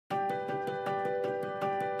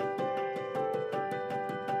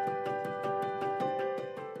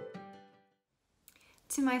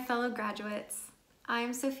To my fellow graduates, I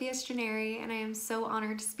am Sofia Stranieri and I am so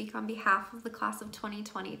honored to speak on behalf of the class of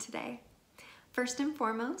 2020 today. First and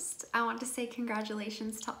foremost, I want to say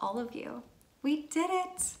congratulations to all of you. We did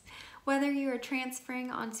it! Whether you are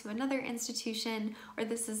transferring onto another institution or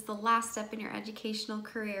this is the last step in your educational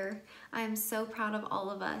career, I am so proud of all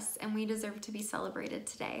of us and we deserve to be celebrated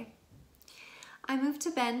today. I moved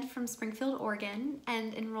to Bend from Springfield, Oregon,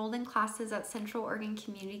 and enrolled in classes at Central Oregon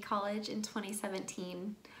Community College in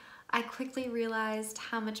 2017. I quickly realized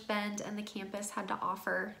how much Bend and the campus had to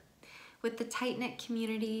offer. With the tight-knit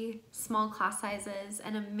community, small class sizes,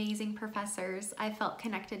 and amazing professors, I felt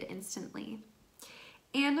connected instantly.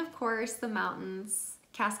 And of course, the mountains,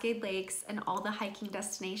 Cascade Lakes, and all the hiking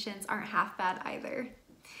destinations aren't half bad either.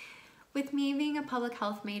 With me being a public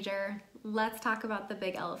health major, let's talk about the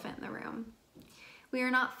big elephant in the room. We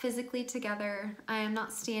are not physically together. I am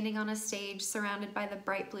not standing on a stage surrounded by the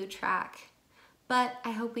bright blue track. But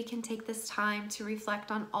I hope we can take this time to reflect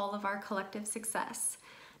on all of our collective success,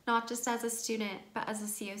 not just as a student, but as a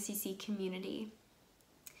COCC community.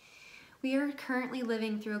 We are currently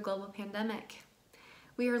living through a global pandemic.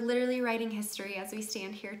 We are literally writing history as we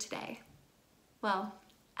stand here today. Well,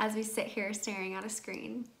 as we sit here staring at a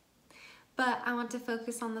screen. But I want to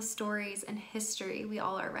focus on the stories and history we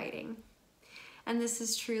all are writing. And this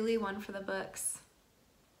is truly one for the books.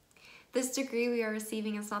 This degree we are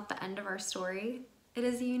receiving is not the end of our story. It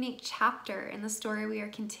is a unique chapter in the story we are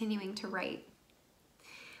continuing to write.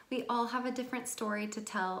 We all have a different story to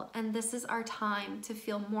tell, and this is our time to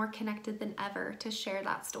feel more connected than ever to share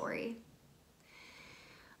that story.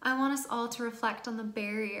 I want us all to reflect on the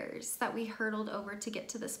barriers that we hurdled over to get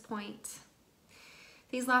to this point.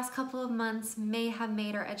 These last couple of months may have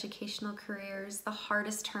made our educational careers the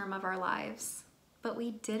hardest term of our lives. But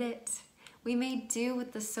we did it. We made do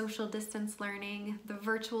with the social distance learning, the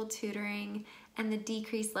virtual tutoring, and the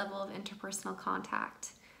decreased level of interpersonal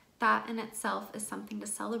contact. That in itself is something to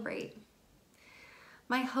celebrate.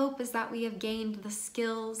 My hope is that we have gained the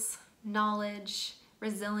skills, knowledge,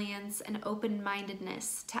 resilience, and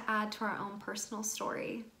open-mindedness to add to our own personal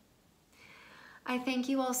story. I thank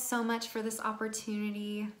you all so much for this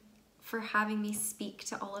opportunity, for having me speak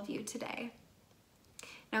to all of you today.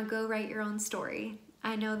 Now go write your own story.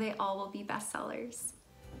 I know they all will be bestsellers.